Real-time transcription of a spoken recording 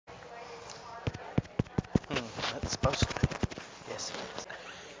It's supposed to be. Yes, it is.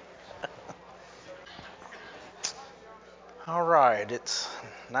 All right, it's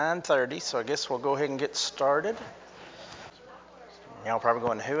 9:30, so I guess we'll go ahead and get started. Y'all probably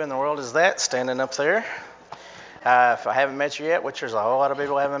going, who in the world is that standing up there? If I haven't met you yet, which there's a whole lot of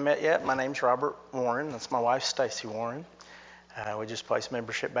people I haven't met yet, my name's Robert Warren. That's my wife, Stacy Warren. We just placed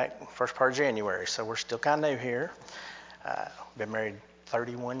membership back first part of January, so we're still kind of new here. Been married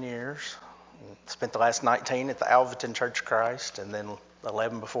 31 years. Spent the last 19 at the Alvaton Church of Christ, and then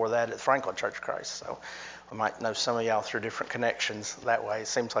 11 before that at Franklin Church of Christ. So we might know some of y'all through different connections that way. It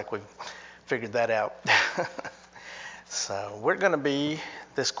seems like we've figured that out. So we're going to be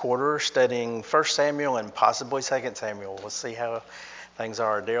this quarter studying 1 Samuel and possibly 2 Samuel. We'll see how things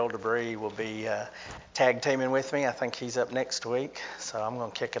are. Daryl Debris will be tag teaming with me. I think he's up next week. So I'm going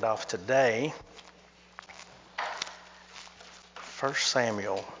to kick it off today. 1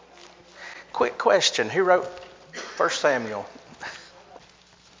 Samuel. Quick question. Who wrote 1 Samuel?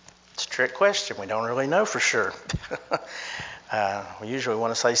 It's a trick question. We don't really know for sure. We usually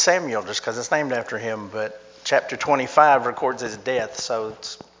want to say Samuel just because it's named after him, but chapter 25 records his death, so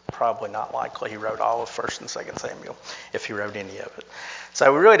it's probably not likely he wrote all of 1 and 2 Samuel, if he wrote any of it.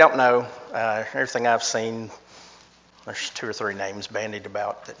 So we really don't know. Everything I've seen, there's 2 or 3 names bandied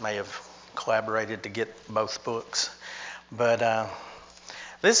about that may have collaborated to get both books. But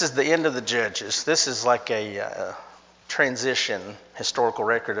this is the end of the Judges. This is like a transition, historical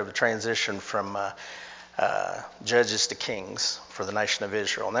record of a transition from Judges to Kings for the nation of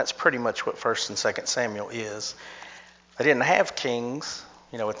Israel. And that's pretty much what 1 and 2 Samuel is. They didn't have kings,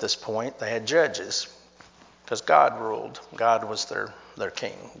 at this point. They had judges because God ruled. God was their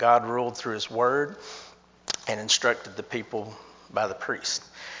king. God ruled through his word and instructed the people by the priest.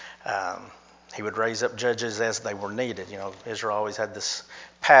 He would raise up judges as they were needed. Israel always had this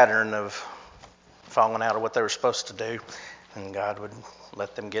pattern of falling out of what they were supposed to do, and God would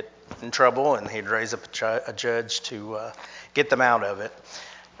let them get in trouble, and he'd raise up a judge to get them out of it.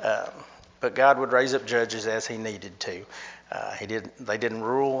 But God would raise up judges as he needed to. They didn't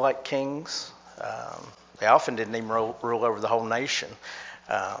rule like kings. They often didn't even rule over the whole nation.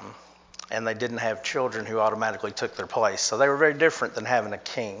 And they didn't have children who automatically took their place. So they were very different than having a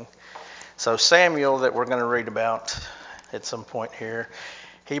king. So Samuel, that we're going to read about at some point here,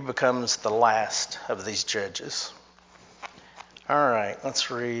 he becomes the last of these judges. All right, let's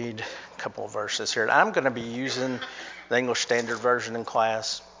read a couple of verses here. I'm going to be using the English Standard Version in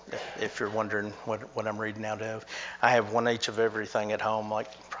class, if you're wondering what I'm reading out of. I have one each of everything at home, like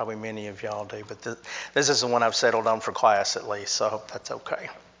probably many of y'all do, but this is the one I've settled on for class at least, so I hope that's okay.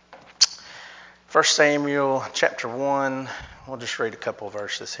 1 Samuel chapter 1, we'll just read a couple of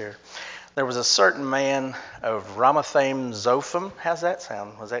verses here. There was a certain man of Ramathaim Zophim. How's that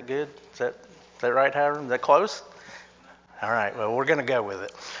sound? Was that good? Is that right, Hiram? Is that close? All right, well, we're going to go with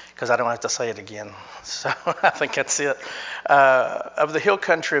it because I don't have to say it again. So I think that's it. Of the hill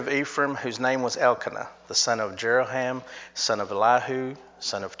country of Ephraim, whose name was Elkanah, the son of Jeroham, son of Elihu,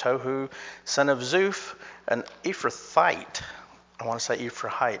 son of Tohu, son of Zuph, an Ephrathite. I want to say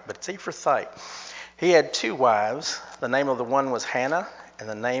Ephrathite, but it's Ephrathite. He had 2 wives. The name of the one was Hannah, and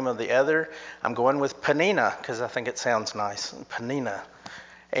the name of the other, I'm going with Peninnah because I think it sounds nice. Peninnah.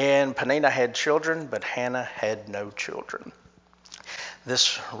 And Peninnah had children, but Hannah had no children.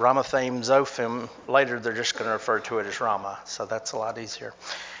 This Ramathaim Zophim, later they're just going to refer to it as Ramah, so that's a lot easier.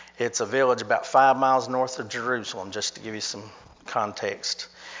 It's a village about 5 miles north of Jerusalem, just to give you some context.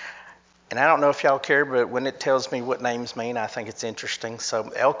 And I don't know if y'all care, but when it tells me what names mean, I think it's interesting.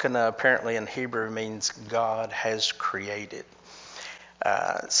 So Elkanah apparently in Hebrew means God has created.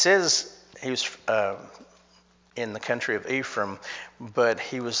 It says he was in the country of Ephraim, but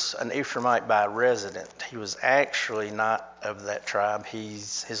he was an Ephraimite by resident. He was actually not of that tribe.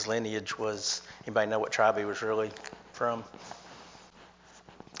 His lineage was, anybody know what tribe he was really from?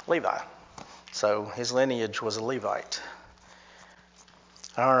 Levi. So his lineage was a Levite.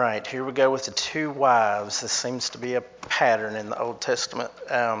 All right, here we go with the 2 wives. This seems to be a pattern in the Old Testament.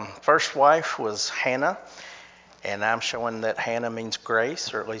 First wife was Hannah. And I'm showing that Hannah means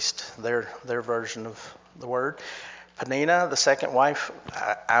grace, or at least their version of the word. Peninnah, the second wife,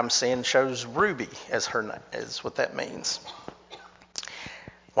 I'm seeing shows Ruby as her name, is what that means.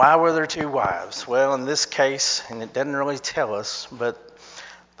 Why were there 2 wives? Well, in this case, and it doesn't really tell us, but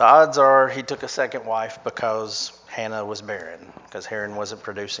the odds are he took a second wife because Hannah was barren, because Aaron wasn't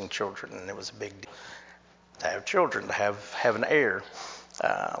producing children, and it was a big deal to have children, to have an heir.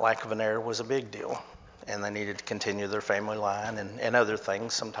 Lack of an heir was a big deal. And they needed to continue their family line and other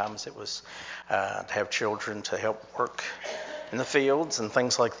things. Sometimes it was to have children to help work in the fields and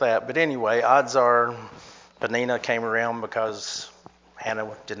things like that. But anyway, odds are Peninnah came around because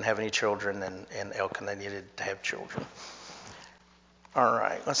Hannah didn't have any children, and Elkanah needed to have children. All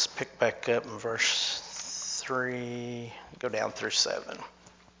right, let's pick back up in verse 3, go down through 7.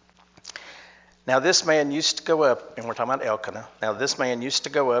 Now this man used to go up, and we're talking about Elkanah. Now this man used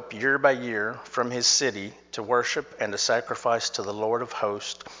to go up year by year from his city to worship and to sacrifice to the Lord of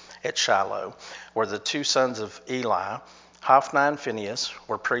hosts at Shiloh, where the two sons of Eli, Hophni and Phinehas,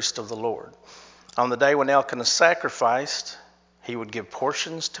 were priests of the Lord. On the day when Elkanah sacrificed, he would give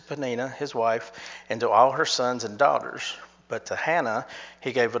portions to Peninnah, his wife, and to all her sons and daughters. But to Hannah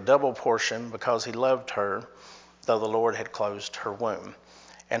he gave a double portion because he loved her, though the Lord had closed her womb.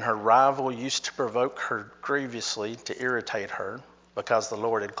 And her rival used to provoke her grievously to irritate her because the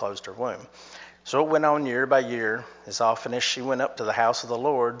Lord had closed her womb. So it went on year by year. As often as she went up to the house of the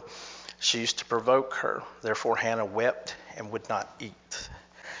Lord, she used to provoke her. Therefore Hannah wept and would not eat.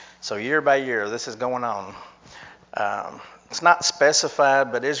 So year by year, this is going on. It's not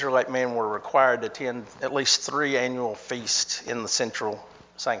specified, but Israelite men were required to attend at least 3 annual feasts in the central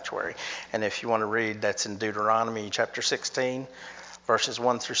sanctuary. And if you want to read, that's in Deuteronomy chapter 16, verses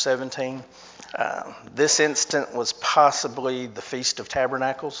 1 through 17. This instant was possibly the Feast of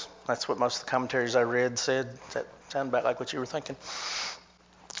Tabernacles. That's what most of the commentaries I read said. Does that sound about like what you were thinking?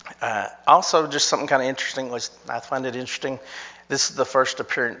 Also, just something kind of interesting, at least I find it interesting. This is the first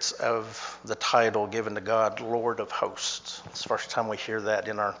appearance of the title given to God, Lord of Hosts. It's the first time we hear that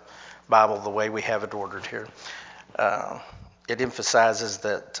in our Bible the way we have it ordered here. It emphasizes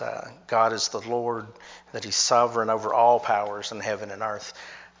that God is the Lord, that he's sovereign over all powers in heaven and earth,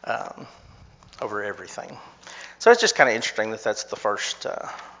 over everything. So it's just kind of interesting that that's the first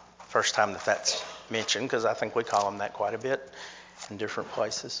time that that's mentioned, because I think we call him that quite a bit in different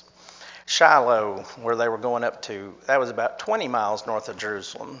places. Shiloh, where they were going up to, that was about 20 miles north of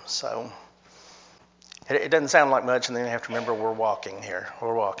Jerusalem. So it doesn't sound like much, and then you have to remember we're walking here.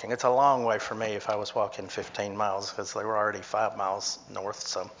 We're walking. It's a long way for me if I was walking 15 miles, because they were already 5 miles north.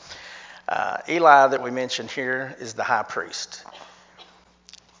 So Eli that we mentioned here is the high priest.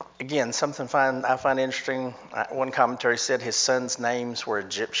 Again, something I find interesting. One commentary said his sons' names were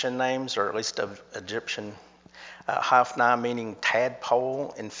Egyptian names, or at least of Egyptian. Hophni meaning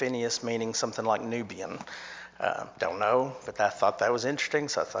tadpole, and Phinehas meaning something like Nubian. Don't know, but I thought that was interesting,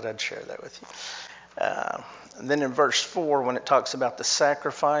 so I thought I'd share that with you. And then in verse 4, when it talks about the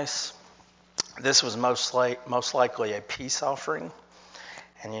sacrifice, this was most likely a peace offering.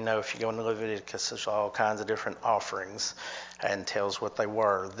 And you know, if you go into Leviticus, there's all kinds of different offerings and tells what they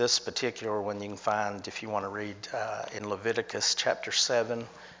were. This particular one you can find if you want to read in Leviticus chapter 7,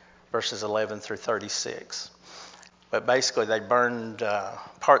 verses 11 through 36. But basically they burned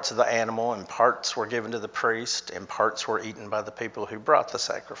parts of the animal, and parts were given to the priest, and parts were eaten by the people who brought the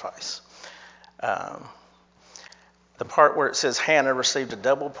sacrifice. The part where it says Hannah received a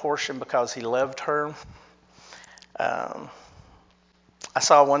double portion because he loved her, I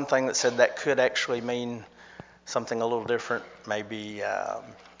saw one thing that said that could actually mean something a little different, maybe a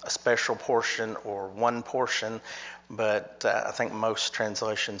special portion or one portion, but I think most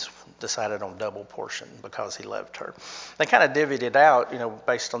translations decided on double portion because he loved her. They kind of divvied it out,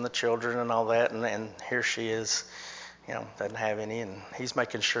 based on the children and all that, and here she is, doesn't have any, and he's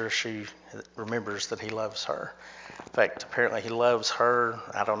making sure she remembers that he loves her. In fact, apparently he loves her.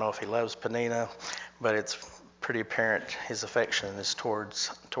 I don't know if he loves Peninnah, but it's pretty apparent his affection is towards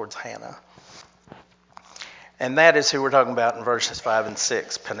Hannah. And that is who we're talking about in verses 5 and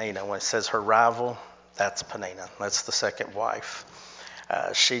 6, Peninnah. When it says her rival, that's Peninnah. That's the second wife.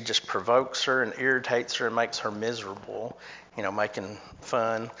 She just provokes her and irritates her and makes her miserable, making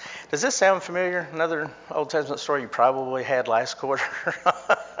fun. Does this sound familiar? Another Old Testament story you probably had last quarter?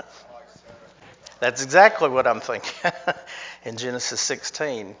 That's exactly what I'm thinking. In Genesis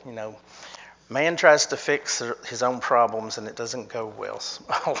 16, man tries to fix his own problems and it doesn't go well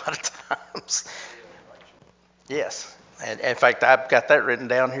a lot of times. Yes. And in fact, I've got that written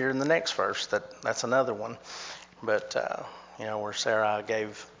down here in the next verse. That's another one. But, where Sarah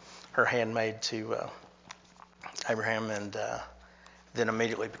gave her handmaid to Abraham and then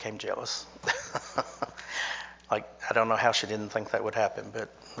immediately became jealous. I don't know how she didn't think that would happen.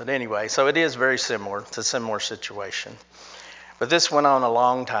 But anyway, so it is very similar. It's a similar situation. But this went on a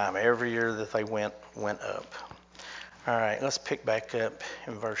long time. Every year that they went up. All right, let's pick back up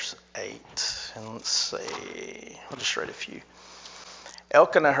in verse 8. And let's see. I'll just read a few.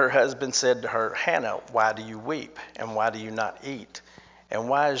 Elkanah, her husband, said to her, Hannah, why do you weep? And why do you not eat? And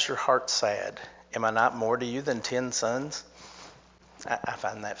why is your heart sad? Am I not more to you than 10 sons? I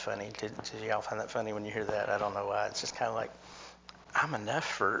find that funny. Did y'all find that funny when you hear that? I don't know why. It's just kind of like, I'm enough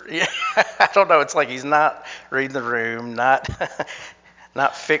for, yeah, I don't know. It's like he's not reading the room, not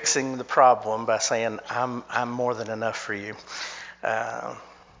not fixing the problem by saying, I'm more than enough for you. Uh,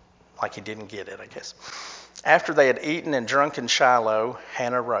 like he didn't get it, I guess. After they had eaten and drunk in Shiloh,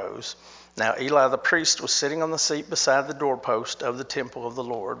 Hannah rose. Now Eli the priest was sitting on the seat beside the doorpost of the temple of the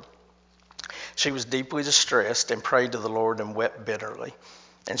Lord. She was deeply distressed and prayed to the Lord and wept bitterly.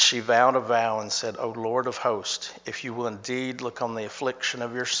 And she vowed a vow and said, O Lord of hosts, if you will indeed look on the affliction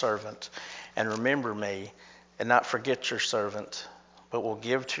of your servant and remember me and not forget your servant, but will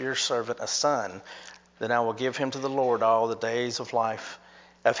give to your servant a son, then I will give him to the Lord all the days of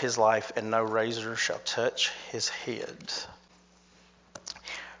his life, and no razor shall touch his head.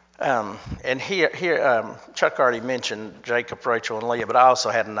 And here, Chuck already mentioned Jacob, Rachel, and Leah, but I also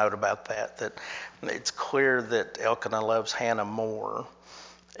had a note about that it's clear that Elkanah loves Hannah more,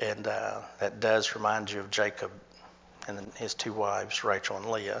 and that does remind you of Jacob and his two wives, Rachel and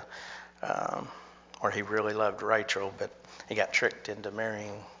Leah, where he really loved Rachel, but he got tricked into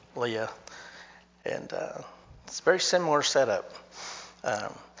marrying Leah, and it's a very similar setup.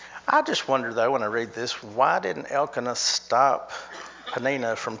 I just wonder, though, when I read this, why didn't Elkanah stop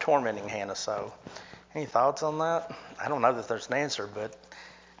Peninnah from tormenting Hannah so? Any thoughts on that? I don't know that there's an answer, but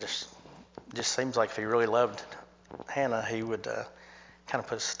just seems like if he really loved Hannah, he would kind of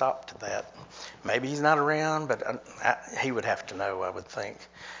put a stop to that. Maybe he's not around, but he would have to know, I would think.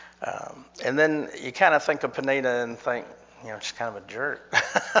 And then you kind of think of Peninnah and think, she's kind of a jerk,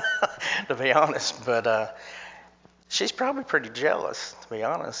 to be honest. But she's probably pretty jealous, to be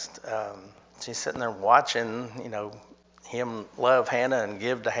honest. She's sitting there watching, him love Hannah and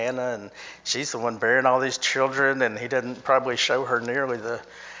give to Hannah, and she's the one bearing all these children, and he doesn't probably show her nearly the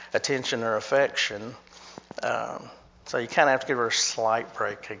attention or affection. So you kind of have to give her a slight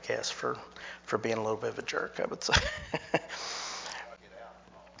break, I guess, for being a little bit of a jerk, I would say.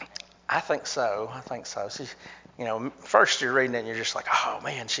 I think so. She's, first you're reading it and you're just like, oh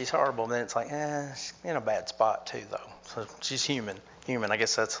man, she's horrible. And then it's like, she's in a bad spot too, though. So she's human. I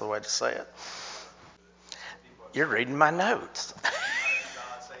guess that's the way to say it. You're reading my notes.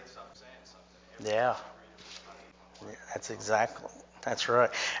 Yeah. That's right.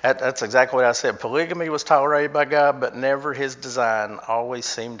 That's exactly what I said. Polygamy was tolerated by God, but never his design always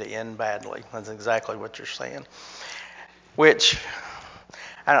seemed to end badly. That's exactly what you're saying. Which,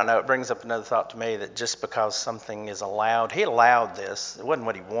 I don't know, it brings up another thought to me that just because something is allowed, he allowed this, it wasn't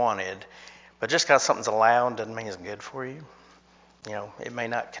what he wanted, but just because something's allowed doesn't mean it's good for you. It may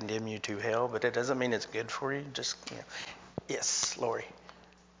not condemn you to hell, but it doesn't mean it's good for you. Just, yes, Lori.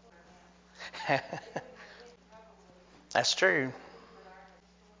 That's true.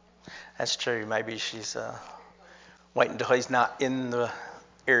 That's true. Maybe she's waiting until he's not in the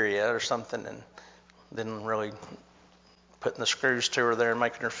area or something and then really putting the screws to her there and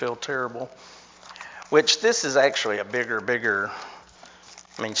making her feel terrible. Which this is actually a bigger,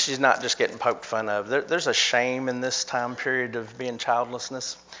 she's not just getting poked fun of. There's a shame in this time period of being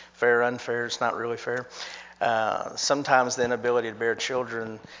childlessness. Fair, unfair, it's not really fair. Sometimes the inability to bear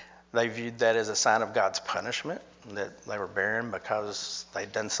children, they viewed that as a sign of God's punishment, that they were barren because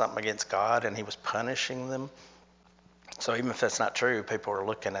they'd done something against God and he was punishing them. So even if that's not true, people are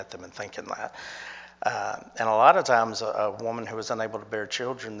looking at them and thinking that. And a lot of times a woman who was unable to bear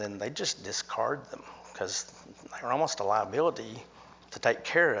children, then they just discard them because they were almost a liability to take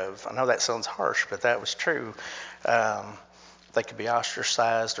care of. I know that sounds harsh, but that was true. They could be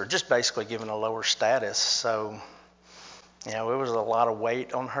ostracized or just basically given a lower status. So, it was a lot of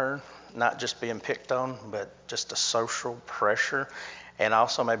weight on her, not just being picked on, but just a social pressure. And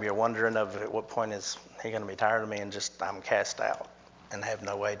also maybe you're wondering of at what point is he going to be tired of me and just I'm cast out and have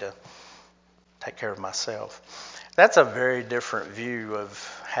no way to take care of myself. That's a very different view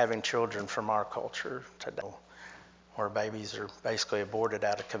of having children from our culture today, where babies are basically aborted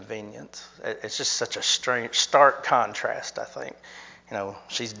out of convenience. It's just such a strange, stark contrast, I think.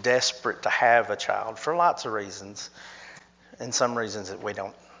 She's desperate to have a child for lots of reasons, and some reasons that we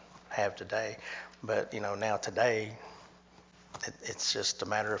don't have today. But, now today, it's just a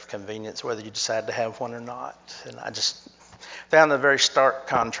matter of convenience whether you decide to have one or not. And I just found a very stark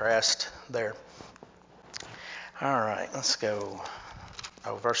contrast there. All right, let's go.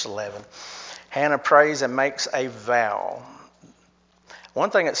 Verse 11. Hannah prays and makes a vow.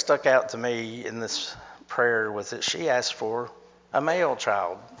 One thing that stuck out to me in this prayer was that she asked for a male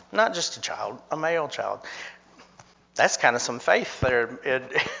child. Not just a child, a male child. That's kind of some faith there.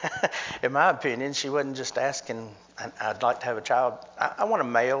 In my opinion, she wasn't just asking, I'd like to have a child. I want a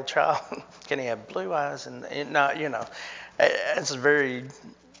male child. Can he have blue eyes? And not, it's very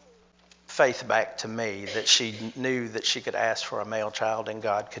faith back to me that she knew that she could ask for a male child and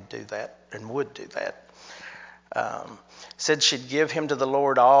God could do that and would do that. Said she'd give him to the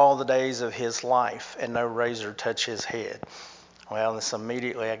Lord all the days of his life and no razor touch his head. Well, this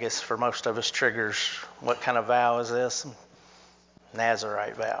immediately, I guess for most of us, triggers what kind of vow is this?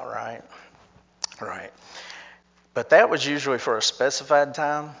 Nazirite vow, right? Right. But that was usually for a specified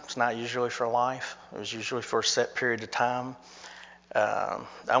time. It's not usually for life. It was usually for a set period of time. The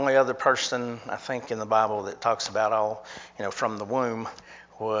only other person, I think, in the Bible that talks about all, from the womb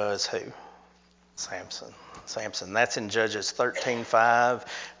was who? Samson. That's in Judges 13:5,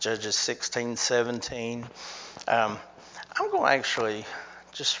 Judges 16:17. I'm going to actually,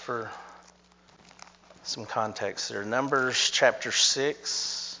 just for some context there, Numbers chapter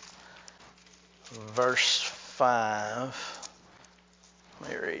 6, verse 5. Let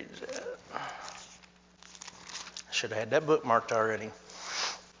me read that. I should have had that bookmarked already.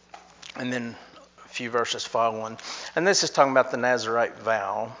 And then a few verses following. And this is talking about the Nazirite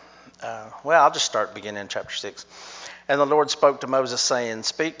vow. I'll just start beginning in chapter 6. And the Lord spoke to Moses, saying,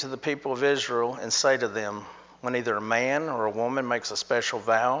 Speak to the people of Israel and say to them, when either a man or a woman makes a special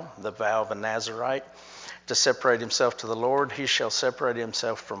vow, the vow of a Nazirite, to separate himself to the Lord, he shall separate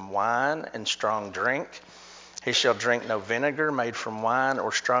himself from wine and strong drink. He shall drink no vinegar made from wine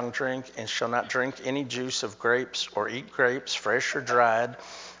or strong drink, and shall not drink any juice of grapes or eat grapes, fresh or dried.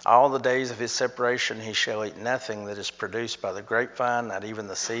 All the days of his separation he shall eat nothing that is produced by the grapevine, not even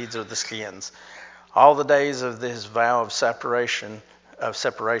the seeds or the skins. All the days of his vow of separation,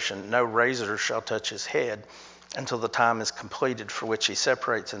 no razor shall touch his head until the time is completed for which he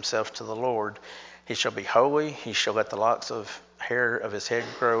separates himself to the Lord. He shall be holy. He shall let the locks of hair of his head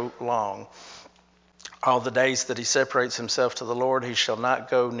grow long. All the days that he separates himself to the Lord, he shall not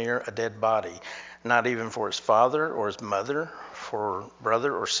go near a dead body, not even for his father or his mother, for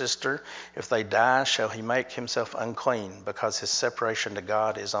brother or sister. If they die, shall he make himself unclean, because his separation to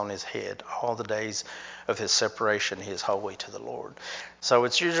God is on his head. All the days of his separation he is holy to the Lord. So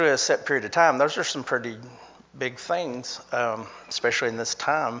it's usually a set period of time. Those are some pretty big things, especially in this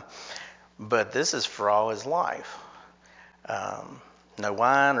time. But this is for all his life. No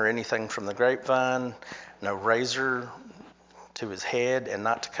wine or anything from the grapevine, no razor to his head, and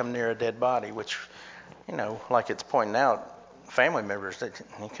not to come near a dead body, which, like it's pointing out, family members,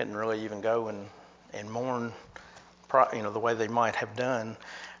 he couldn't really even go and mourn, the way they might have done.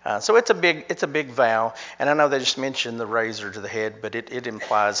 So it's a big vow, and I know they just mentioned the razor to the head, but it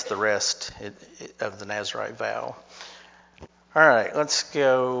implies the rest of the Nazirite vow. All right, let's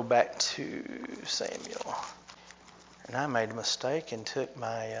go back to Samuel. And I made a mistake and took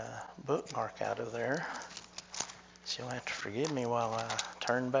my bookmark out of there, so you'll have to forgive me while I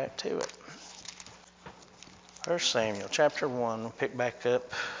turn back to it. 1 Samuel chapter 1, we'll pick back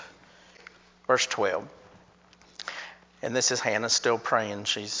up verse 12. And this is Hannah still praying.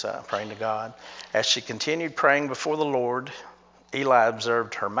 She's praying to God. As she continued praying before the Lord, Eli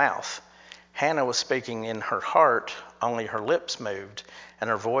observed her mouth. Hannah was speaking in her heart, only her lips moved, and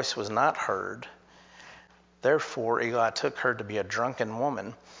her voice was not heard. Therefore Eli took her to be a drunken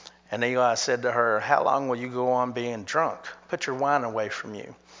woman. And Eli said to her, How long will you go on being drunk? Put your wine away from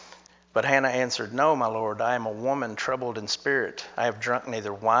you. But Hannah answered, No, my Lord, I am a woman troubled in spirit. I have drunk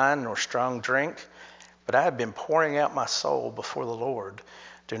neither wine nor strong drink, but I have been pouring out my soul before the Lord.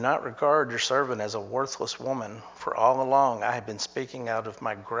 Do not regard your servant as a worthless woman, for all along I have been speaking out of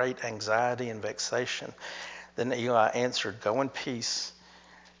my great anxiety and vexation. Then Eli answered, Go in peace,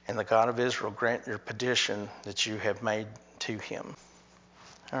 and the God of Israel grant your petition that you have made to him.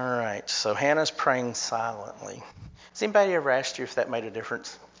 All right, so Hannah's praying silently. Has anybody ever asked you if that made a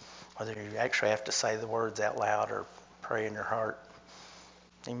difference? Whether you actually have to say the words out loud or pray in your heart?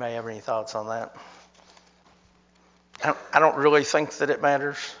 Anybody have any thoughts on that? I don't really think that it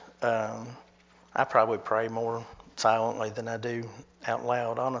matters. I probably pray more silently than I do out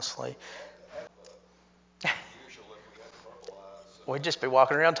loud, honestly. We'd just be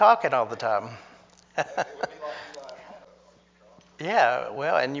walking around talking all the time. Yeah,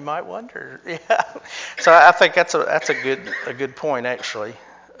 well, and you might wonder. Yeah, so I think that's a good point actually.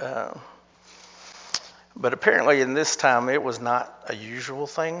 But apparently in this time it was not a usual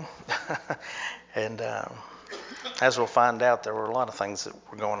thing, and as we'll find out, there were a lot of things that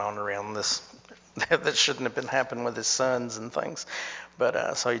were going on around this that shouldn't have been happening with his sons and things.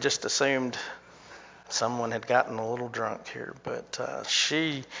 But so he just assumed someone had gotten a little drunk here. But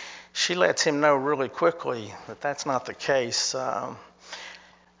she lets him know really quickly that that's not the case. I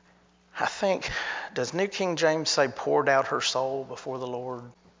think, does New King James say poured out her soul before the Lord?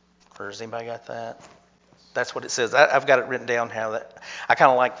 Or has anybody got that? That's what it says. I've got it written down how that. I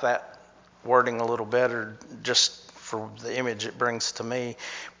kind of like that wording a little better, just for the image it brings to me,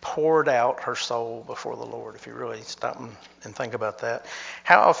 poured out her soul before the Lord. If you really stop and think about that,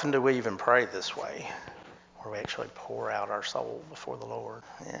 how often do we even pray this way, where we actually pour out our soul before the Lord?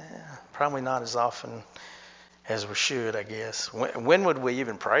 Yeah, probably not as often as we should, I guess. When would we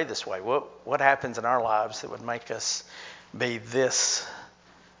even pray this way? What happens in our lives that would make us be this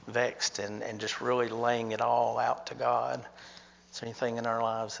vexed and just really laying it all out to God? Is there anything in our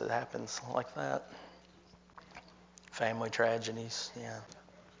lives that happens like that? Family tragedies, yeah.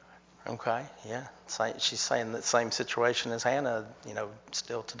 Okay, yeah. She's saying that same situation as Hannah,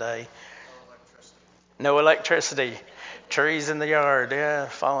 still today. No electricity. Trees in the yard, yeah,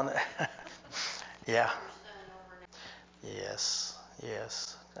 falling. Yeah. Yes,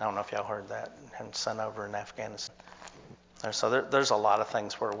 yes. I don't know if y'all heard that. Having son over in Afghanistan. So there's a lot of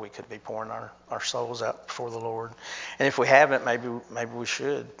things where we could be pouring our souls out before the Lord. And if we haven't, maybe we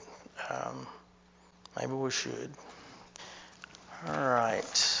should. Maybe we should. All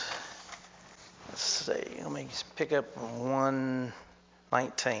right. Let's see. Let me pick up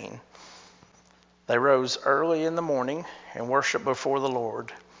 1:19. They rose early in the morning and worshiped before the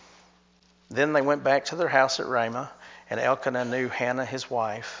Lord. Then they went back to their house at Ramah, and Elkanah knew Hannah his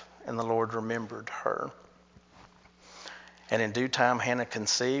wife, and the Lord remembered her. And in due time Hannah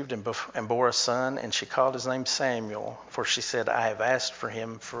conceived and bore a son, and she called his name Samuel, for she said, I have asked for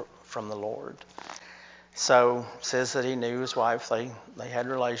him from the Lord. So it says that he knew his wife. They had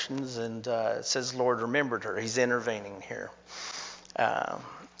relations, and it says the Lord remembered her. He's intervening here.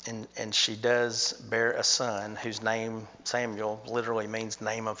 And she does bear a son whose name, Samuel, literally means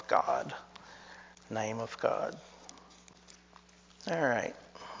name of God. Name of God. All right,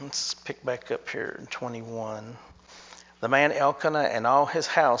 let's pick back up here in 21. The man Elkanah and all his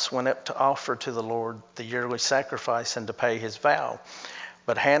house went up to offer to the Lord the yearly sacrifice and to pay his vow.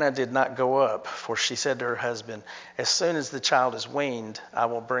 But Hannah did not go up, for she said to her husband, as soon as the child is weaned, I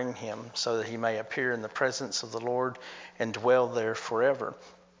will bring him, so that he may appear in the presence of the Lord and dwell there forever.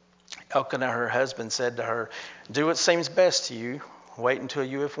 Elkanah, her husband, said to her, do what seems best to you. Wait until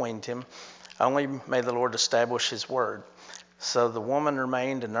you have weaned him. Only may the Lord establish his word. So the woman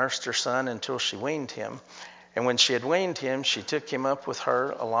remained and nursed her son until she weaned him. And when she had weaned him, she took him up with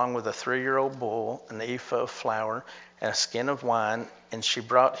her, along with a 3-year-old bull, an ephah of flour, and a skin of wine, and she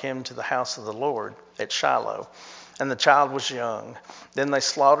brought him to the house of the Lord at Shiloh. And the child was young. Then they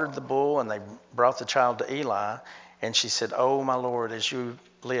slaughtered the bull, and they brought the child to Eli. And she said, Oh, my Lord, as you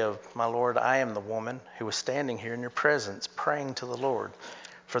live, my Lord, I am the woman who was standing here in your presence, praying to the Lord.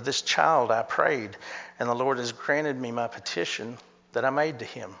 For this child I prayed, and the Lord has granted me my petition that I made to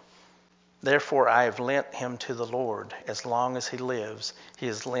him. Therefore I have lent him to the Lord. As long as he lives, he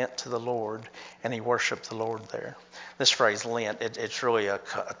is lent to the Lord, and he worshiped the Lord there. This phrase, lent, it's really a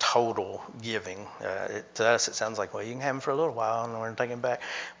total giving. To us, it sounds like, well, you can have him for a little while, and we're going to take him back.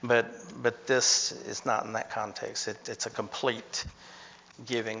 But this is not in that context. It's a complete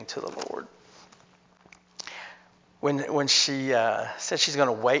giving to the Lord. When she said she's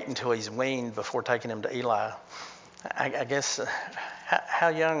going to wait until he's weaned before taking him to Eli, I guess, how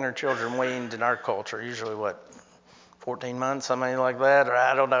young are children weaned in our culture? Usually, 14 months, something like that? Or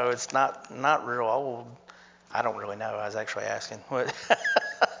I don't know. It's not real old. I don't really know. I was actually asking. What? Is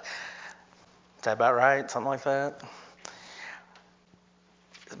that about right? Something like that?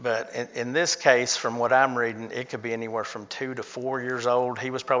 But in this case, from what I'm reading, it could be anywhere from 2 to 4 years old. He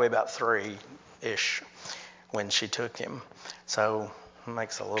was probably about 3-ish when she took him. So it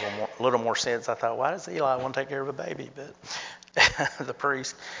makes a little more sense. I thought, why does Eli want to take care of a baby? But the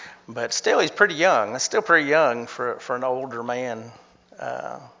priest. But still, he's pretty young. That's still pretty young for an older man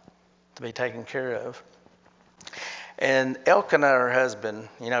to be taken care of. And Elkanah, her husband,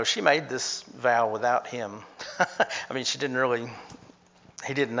 she made this vow without him. I mean, he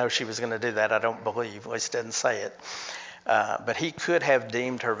didn't know she was going to do that, I don't believe. At least didn't say it. But he could have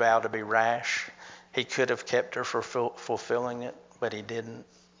deemed her vow to be rash. He could have kept her for fulfilling it, but he didn't.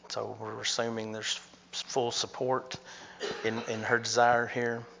 So we're assuming there's full support in her desire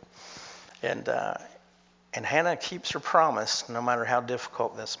here. And Hannah keeps her promise, no matter how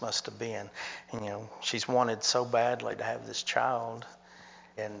difficult this must have been. And, she's wanted so badly to have this child,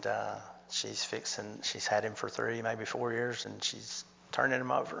 and she's had him for 3, maybe 4 years, and she's turning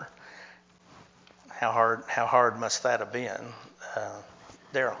him over. How hard must that have been?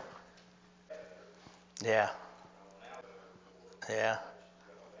 Daryl? Yeah.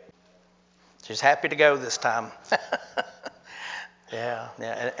 She's happy to go this time. Yeah.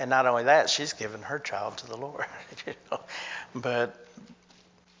 And not only that, she's given her child to the Lord. But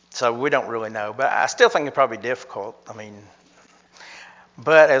so we don't really know. But I still think it'd probably be difficult. I mean,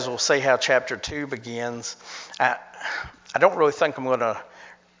 But as we'll see how chapter 2 begins, I don't really think I'm going to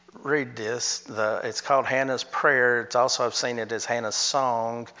read this. It's called Hannah's Prayer. It's also, I've seen it as Hannah's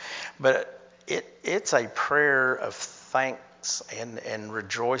Song. But it's a prayer of thanks and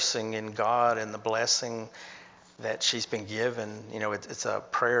rejoicing in God and the blessing that she's been given. You know, it's a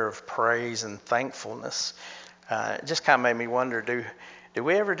prayer of praise and thankfulness. It just kind of made me wonder, do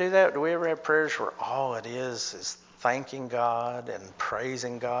we ever do that? Do we ever have prayers where all it is thanking God and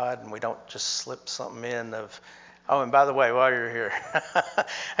praising God, and we don't just slip something in of, oh, and by the way, while you're here,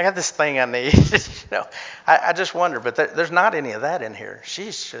 I got this thing I need. I just wonder, but there's not any of that in here.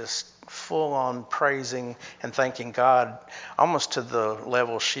 She's just full on praising and thanking God, almost to the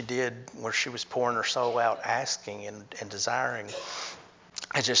level she did where she was pouring her soul out, asking and desiring.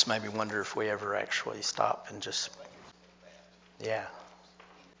 It just made me wonder if we ever actually stop and just, yeah.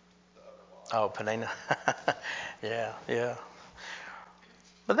 Oh, Penina. Yeah.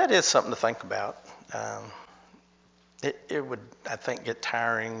 But that is something to think about. It would, I think, get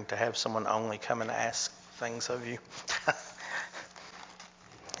tiring to have someone only come and ask things of you.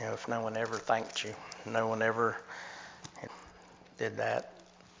 If no one ever thanked you, no one ever did that,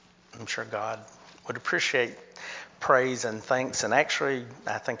 I'm sure God would appreciate praise and thanks, and actually,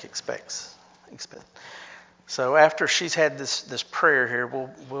 I think expects. So after she's had this prayer here,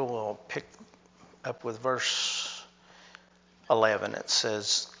 we'll pick up with verse 11. It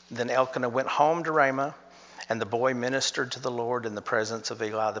says, Then Elkanah went home to Ramah, and the boy ministered to the Lord in the presence of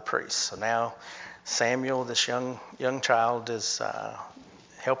Eli the priest. So now Samuel, this young child, is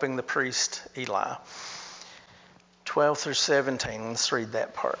helping the priest Eli. 12 through 17, let's read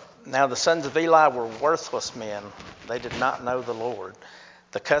that part. Now the sons of Eli were worthless men. They did not know the Lord.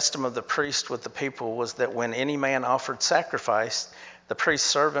 The custom of the priest with the people was that when any man offered sacrifice, the priest's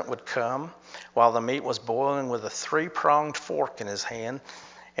servant would come while the meat was boiling with a 3-pronged fork in his hand,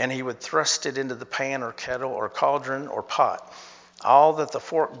 and he would thrust it into the pan or kettle or cauldron or pot. All that the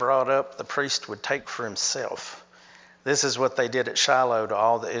fork brought up, the priest would take for himself. This is what they did at Shiloh to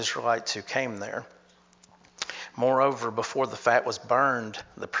all the Israelites who came there. Moreover, before the fat was burned,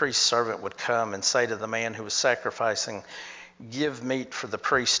 the priest's servant would come and say to the man who was sacrificing, Give meat for the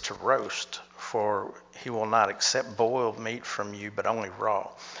priest to roast, for he will not accept boiled meat from you, but only raw.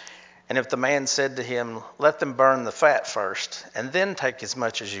 And if the man said to him, Let them burn the fat first, and then take as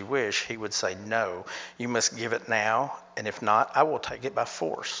much as you wish, he would say, No, you must give it now, and if not, I will take it by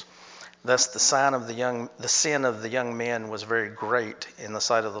force. Thus the sin of the young men was very great in the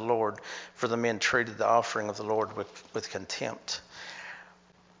sight of the Lord, for the men treated the offering of the Lord with contempt.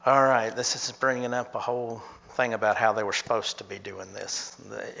 All right, this is bringing up a whole thing about how they were supposed to be doing this.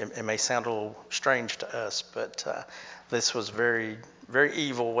 It may sound a little strange to us, but this was very, very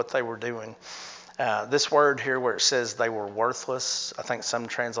evil what they were doing. This word here where it says they were worthless, I think some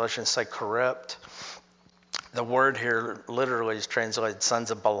translations say corrupt. The word here literally is translated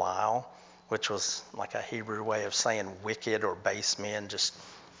sons of Belial, which was like a Hebrew way of saying wicked or base men, just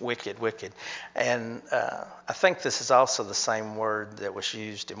wicked. And I think this is also the same word that was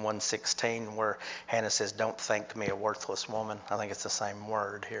used in 1:16 where Hannah says, Don't think me a worthless woman. I think it's the same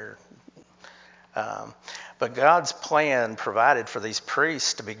word here. But God's plan provided for these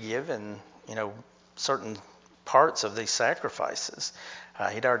priests to be given, certain parts of these sacrifices.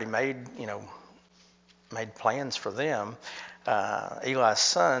 He'd already made plans for them. Eli's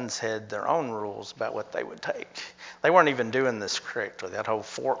sons had their own rules about what they would take. They weren't even doing this correctly. That whole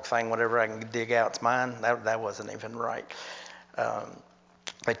fork thing, whatever I can dig out, it's mine, that wasn't even right.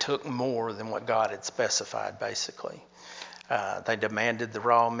 They took more than what God had specified, basically. They demanded the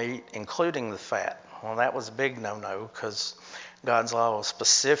raw meat, including the fat. Well, that was a big no-no because God's law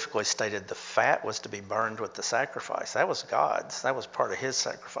specifically stated the fat was to be burned with the sacrifice. That was God's. That was part of his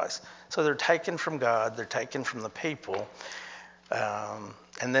sacrifice. So they're taken from God. They're taken from the people.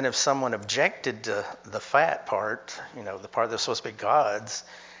 And then if someone objected to the fat part, the part that's supposed to be God's,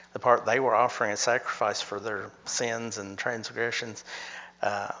 the part they were offering a sacrifice for their sins and transgressions,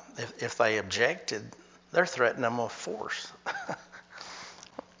 if they objected, they're threatening them with force.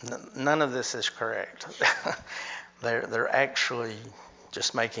 None of this is correct. They're actually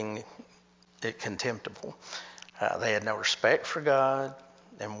just making it contemptible. They had no respect for God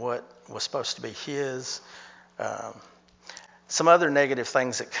and what was supposed to be his. Some other negative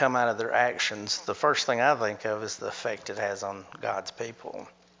things that come out of their actions, the first thing I think of is the effect it has on God's people.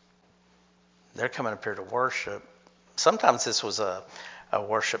 They're coming up here to worship. Sometimes this was a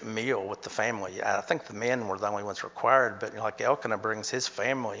worship meal with the family. I think the men were the only ones required, but like Elkanah brings his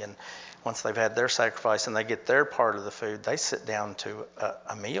family, and once they've had their sacrifice and they get their part of the food, they sit down to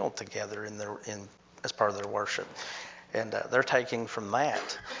a meal together as part of their worship. and they're taking from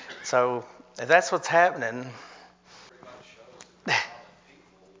that. So if that's what's happening,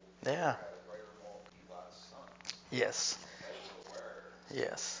 yeah, yes,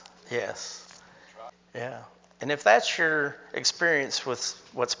 yes, yes, yeah. And if that's your experience with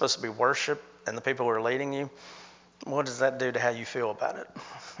what's supposed to be worship and the people who are leading you, what does that do to how you feel about it?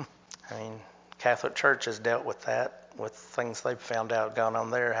 I mean, Catholic Church has dealt with that, with things they've found out going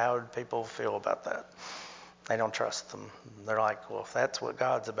on there. How do people feel about that? They don't trust them. They're like, well, if that's what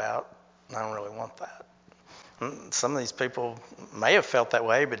God's about, I don't really want that. Some of these people may have felt that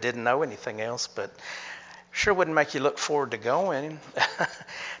way but didn't know anything else, but sure wouldn't make you look forward to going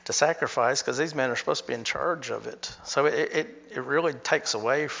to sacrifice, because these men are supposed to be in charge of it. So it really takes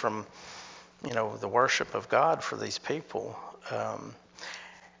away from, the worship of God for these people.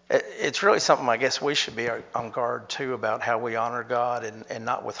 It's really something I guess we should be on guard too about, how we honor God and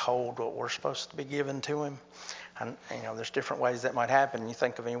not withhold what we're supposed to be given to Him. And there's different ways that might happen. You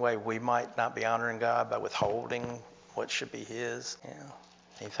think of any way we might not be honoring God by withholding what should be His.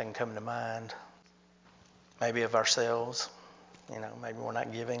 Anything come to mind? Maybe of ourselves. Maybe we're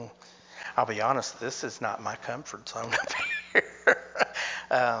not giving. I'll be honest, this is not my comfort zone up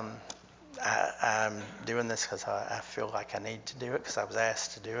here. I'm doing this because I feel like I need to do it, because I was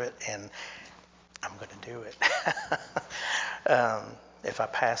asked to do it, and I'm going to do it. If I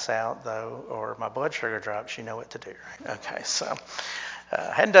pass out, though, or my blood sugar drops, you know what to do, right? Okay, so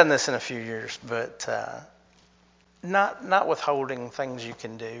I hadn't done this in a few years, but not withholding things you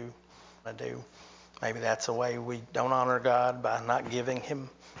can do. I do. Maybe that's a way we don't honor God, by not giving Him,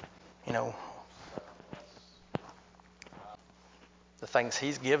 the things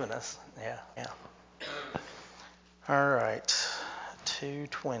He's given us. Yeah. All right,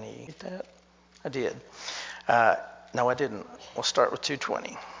 220. Get that? I did. No, I didn't. We'll start with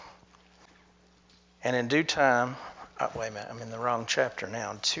 220. And in due time, wait a minute, I'm in the wrong chapter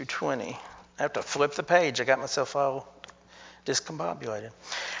now. 220. I have to flip the page. I got myself all discombobulated.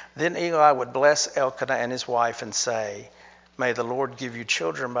 Then Eli would bless Elkanah and his wife and say, "May the Lord give you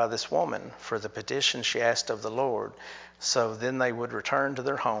children by this woman, for the petition she asked of the Lord." So then they would return to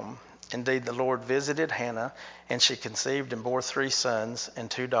their home. Indeed, the Lord visited Hannah, and she conceived and bore 3 sons and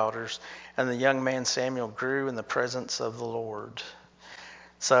 2 daughters. And the young man Samuel grew in the presence of the Lord.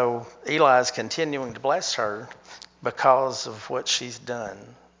 So Eli is continuing to bless her because of what she's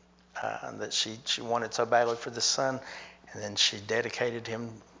done, that she wanted so badly for this son, and then she dedicated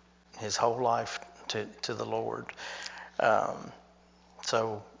him his whole life to the Lord. And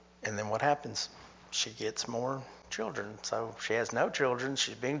then what happens? She gets more children. So she has no children.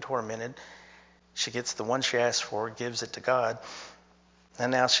 She's being tormented. She gets the one she asked for, gives it to God.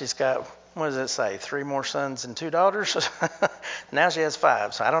 And now she's got, what does it say, 3 more sons and 2 daughters? Now she has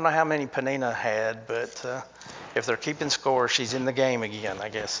 5. So I don't know how many Peninnah had, but if they're keeping score, she's in the game again, I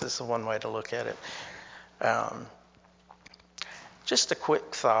guess. This is one way to look at it. Just a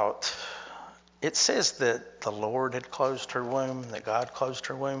quick thought. It says that the Lord had closed her womb, that God closed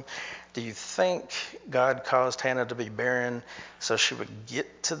her womb. Do you think God caused Hannah to be barren so she would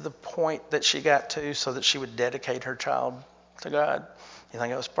get to the point that she got to, so that she would dedicate her child to God? You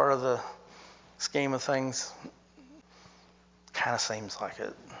think it was part of the scheme of things? Kind of seems like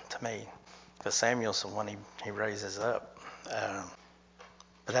it to me, because Samuel's the one he raises up.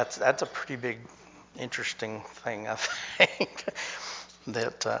 But that's a pretty big, interesting thing, I think.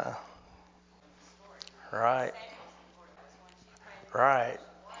 that Right. Right.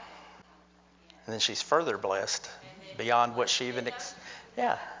 And then she's further blessed beyond what she even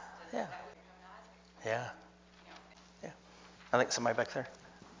yeah. Yeah. Yeah. Yeah. I think somebody back there.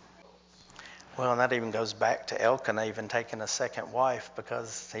 Well, and that even goes back to Elkanah even taking a second wife,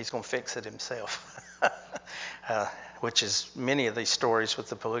 because he's going to fix it himself. Which is many of these stories with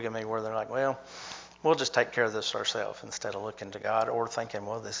the polygamy, where they're like, well, we'll just take care of this ourselves, instead of looking to God or thinking,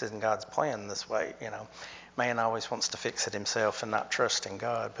 well, this isn't God's plan this way. Man always wants to fix it himself and not trust in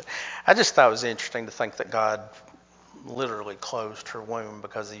God. But I just thought it was interesting to think that God literally closed her womb,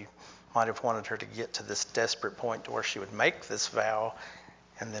 because He might have wanted her to get to this desperate point to where she would make this vow.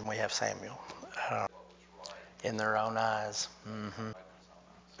 And then we have Samuel, in their own eyes.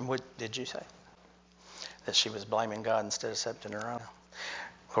 Mm-hmm. What did you say? That she was blaming God instead of accepting her own.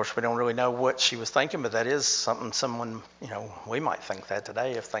 Of course, we don't really know what she was thinking, but that is something someone, we might think that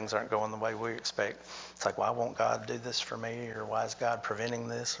today if things aren't going the way we expect. It's like, why won't God do this for me? Or why is God preventing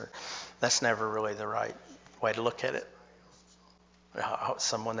this? Or that's never really the right way to look at it. Oh,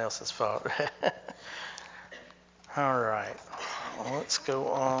 someone else's fault. All right. Well, let's go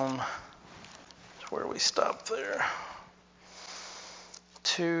on to where we stopped there.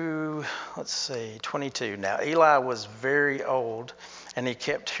 to, 22. Now Eli was very old, and he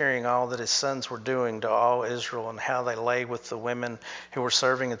kept hearing all that his sons were doing to all Israel and how they lay with the women who were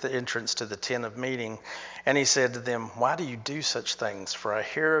serving at the entrance to the tent of meeting. And he said to them, "Why do you do such things? For I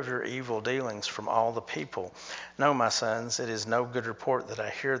hear of your evil dealings from all the people. No, my sons, it is no good report that I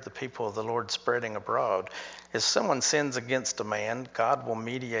hear the people of the Lord spreading abroad. If someone sins against a man, God will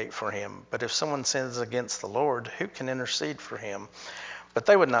mediate for him. But if someone sins against the Lord, who can intercede for him?" But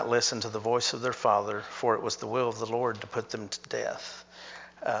they would not listen to the voice of their father, for it was the will of the Lord to put them to death.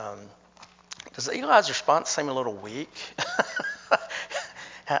 Does Eli's response seem a little weak?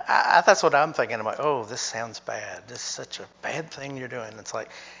 That's what I'm thinking. I'm like, oh, this sounds bad. This is such a bad thing you're doing. It's like,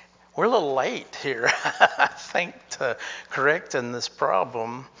 we're a little late here, I think, to correcting this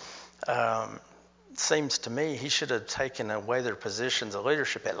problem. It seems to me he should have taken away their positions of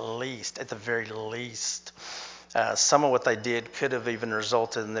leadership at the very least. Some of what they did could have even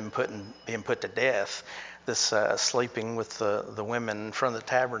resulted in them being put to death. This sleeping with the women in front of the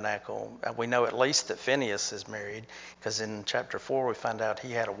tabernacle. We know at least that Phinehas is married, because in chapter 4 we find out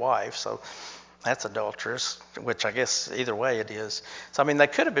he had a wife, so that's adulterous, which I guess either way it is. So, I mean, they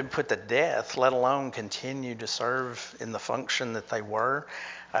could have been put to death, let alone continue to serve in the function that they were.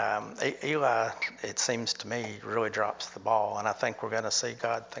 Eli, it seems to me, really drops the ball, and I think we're going to see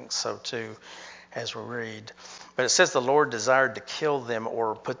God thinks so too as we read. But it says the Lord desired to kill them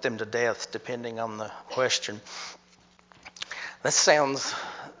or put them to death, depending on the question. This sounds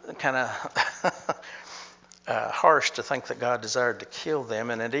kind of harsh to think that God desired to kill them,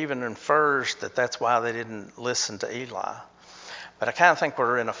 and it even infers that that's why they didn't listen to Eli. But I kind of think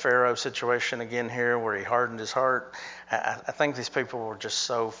we're in a Pharaoh situation again here, where he hardened his heart. I think these people were just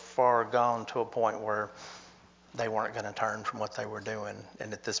so far gone to a point where they weren't going to turn from what they were doing,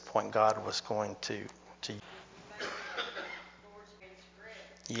 and at this point God was going to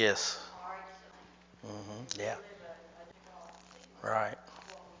yes. Yeah. Right.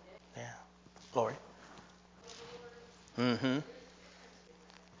 Yeah. Lori. Mm-hmm.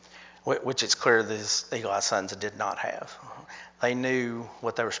 Which it's clear these Eli's sons did not have. They knew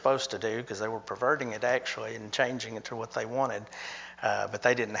what they were supposed to do, because they were perverting it actually and changing it to what they wanted. But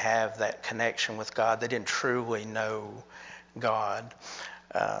they didn't have that connection with God. They didn't truly know God.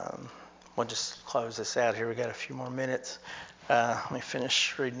 We'll just close this out here. We got a few more minutes. Let me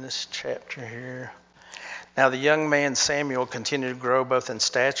finish reading this chapter here. Now the young man Samuel continued to grow both in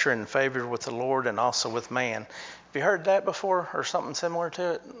stature and in favor with the Lord and also with man. Have you heard that before, or something similar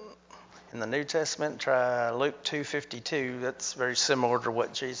to it? In the New Testament, try Luke 2:52. That's very similar to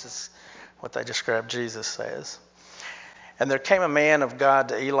what they describe Jesus as. And there came a man of God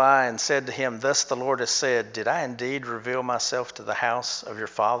to Eli and said to him, "Thus the Lord has said, did I indeed reveal myself to the house of your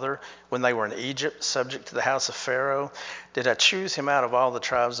father when they were in Egypt, subject to the house of Pharaoh? Did I choose him out of all the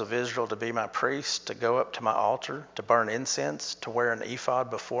tribes of Israel to be my priest, to go up to my altar, to burn incense, to wear an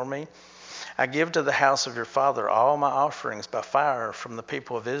ephod before me? I give to the house of your father all my offerings by fire from the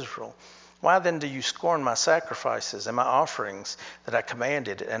people of Israel. Why then do you scorn my sacrifices and my offerings that I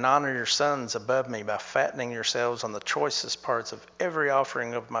commanded, and honor your sons above me by fattening yourselves on the choicest parts of every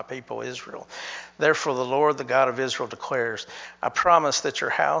offering of my people Israel? Therefore the Lord, the God of Israel, declares, I promised that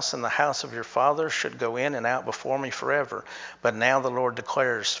your house and the house of your father should go in and out before me forever. But now the Lord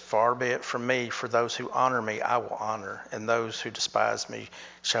declares, far be it from me, for those who honor me I will honor, and those who despise me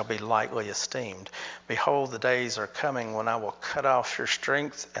shall be lightly esteemed. Behold, the days are coming when I will cut off your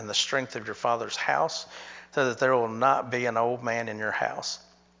strength and the strength of your father's house, so that there will not be an old man in your house.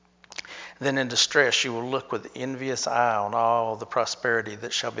 Then in distress you will look with envious eye on all the prosperity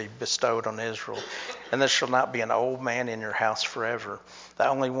that shall be bestowed on Israel, and there shall not be an old man in your house forever. The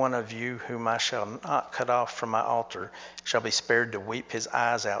only one of you whom I shall not cut off from my altar shall be spared to weep his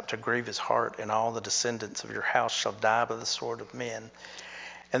eyes out, to grieve his heart, and all the descendants of your house shall die by the sword of men.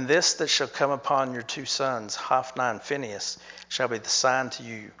 And this that shall come upon your two sons, Hophni and Phinehas, shall be the sign to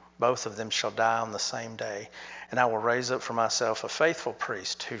you. Both of them shall die on the same day. And I will raise up for myself a faithful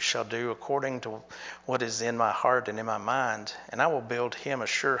priest who shall do according to what is in my heart and in my mind. And I will build him a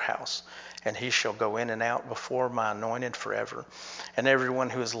sure house, and he shall go in and out before my anointed forever. And everyone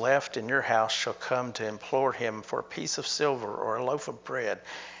who is left in your house shall come to implore him for a piece of silver or a loaf of bread,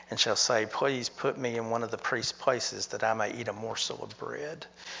 and shall say, please put me in one of the priest's places that I may eat a morsel of bread.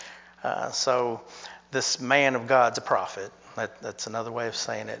 So this man of God's a prophet. That's another way of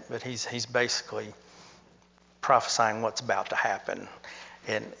saying it. But he's basically prophesying what's about to happen.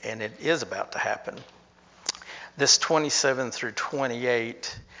 And it is about to happen. This 27 through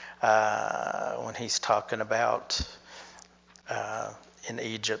 28, when he's talking about in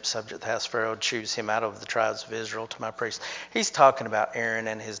Egypt, subject to the house of Pharaoh, choose him out of the tribes of Israel to my priests. He's talking about Aaron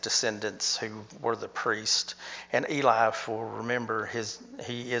and his descendants who were the priest. And Eli, if we'll remember,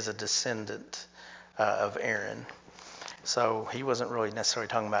 he is a descendant of Aaron. So he wasn't really necessarily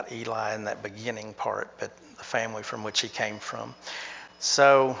talking about Eli in that beginning part, but the family from which he came from.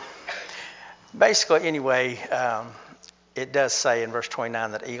 So basically, anyway, it does say in verse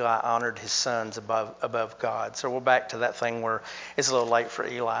 29 that Eli honored his sons above God. So we're back to that thing where it's a little late for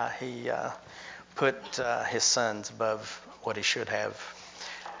Eli. He put his sons above what he should have.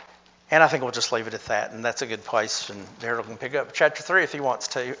 And I think we'll just leave it at that. And that's a good place. And Daryl can pick up chapter 3 if he wants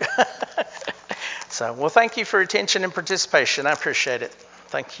to. So, well, thank you for your attention and participation. I appreciate it.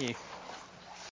 Thank you.